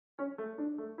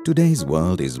Today's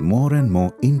world is more and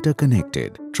more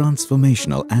interconnected,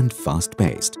 transformational and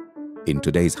fast-paced. In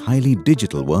today's highly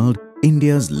digital world,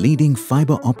 India's leading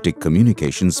fiber optic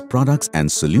communications products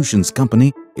and solutions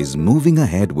company is moving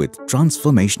ahead with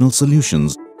transformational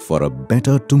solutions for a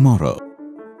better tomorrow.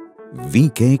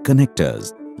 Veekay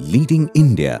Connectors, leading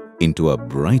India into a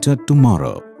brighter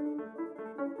tomorrow.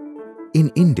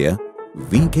 In India,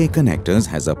 Veekay Connectors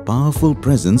has a powerful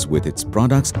presence with its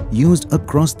products used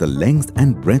across the length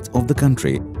and breadth of the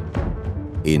country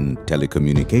in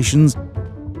telecommunications,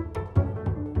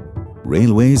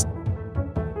 railways,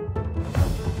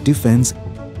 defense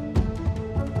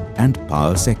and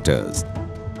power sectors.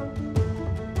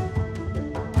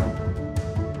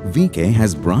 Veekay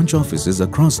has branch offices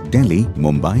across Delhi,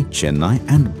 Mumbai, Chennai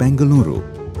and Bengaluru,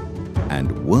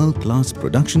 and world-class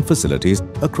production facilities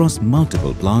across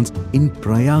multiple plants in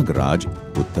Prayagraj,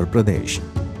 Uttar Pradesh.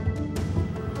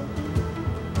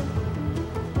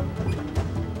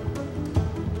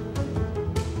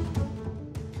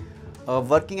 Our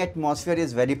working atmosphere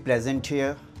is very pleasant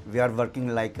here. We are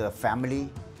working like a family,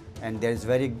 and there is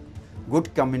very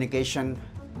good communication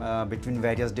between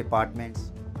various departments.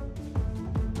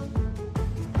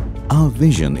 Our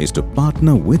vision is to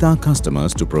partner with our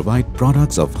customers to provide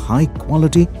products of high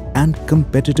quality and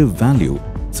competitive value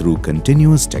through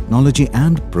continuous technology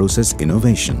and process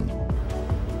innovation.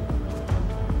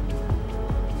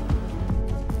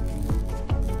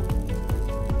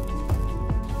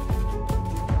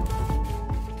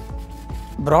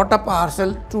 Brought up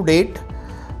ourselves to date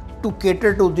to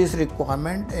cater to this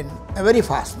requirement in a very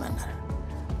fast manner.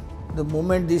 The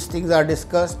moment these things are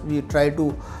discussed, we try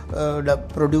to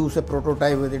produce a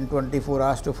prototype within 24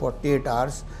 hours to 48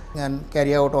 hours and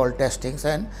carry out all testings,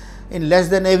 and in less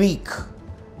than a week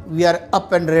we are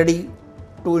up and ready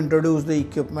to introduce the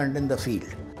equipment in the field.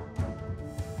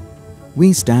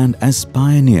 We stand as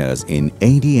pioneers in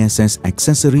ADSS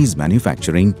accessories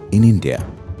manufacturing in India.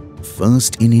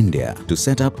 First in India to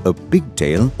set up a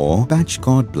pigtail or patch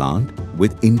cord plant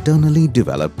with internally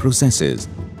developed processes.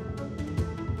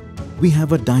 We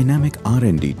have a dynamic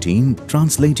R&D team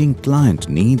translating client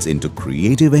needs into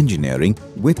creative engineering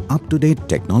with up-to-date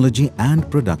technology and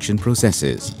production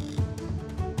processes.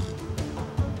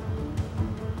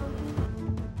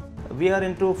 We are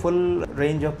into full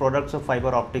range of products of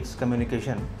fiber optics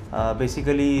communication.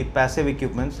 Basically passive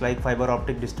equipments like fiber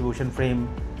optic distribution frame,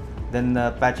 then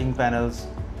patching panels,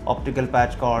 optical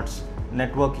patch cords,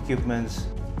 network equipments.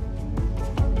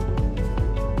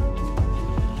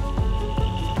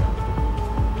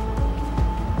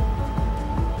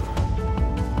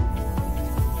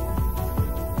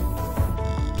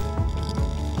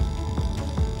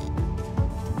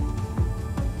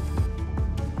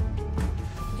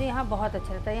 मुझे यहाँ बहुत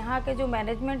अच्छा लगता है। यहाँ के जो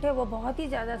management है वो बहुत ही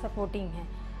ज़्यादा सपोर्टिंग है,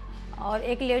 और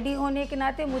एक लेडी होने के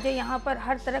नाते मुझे यहाँ पर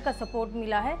हर तरह का सपोर्ट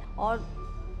मिला है और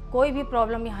कोई भी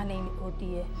प्रॉब्लम यहाँ नहीं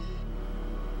होती है।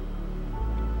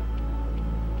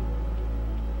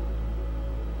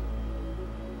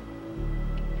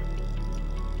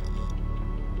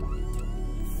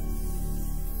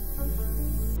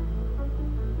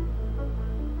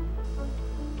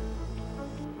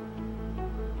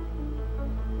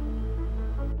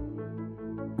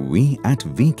 We at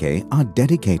Veekay are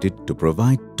dedicated to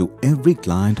provide to every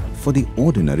client for the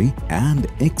ordinary and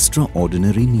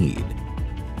extraordinary need.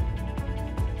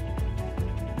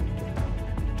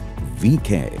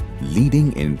 Veekay,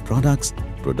 leading in products,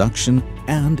 production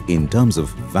and in terms of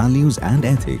values and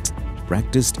ethics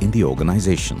practiced in the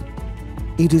organization.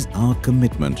 It is our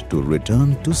commitment to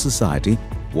return to society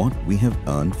what we have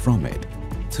earned from it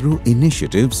through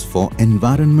initiatives for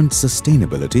environment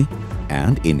sustainability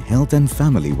and in health and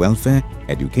family welfare,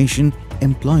 education,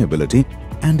 employability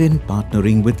and in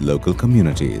partnering with local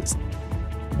communities.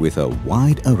 With a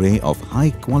wide array of high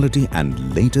quality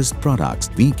and latest products,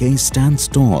 Veekay stands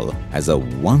tall as a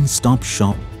one-stop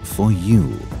shop for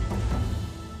you,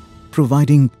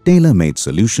 providing tailor-made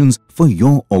solutions for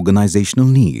your organizational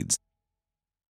needs.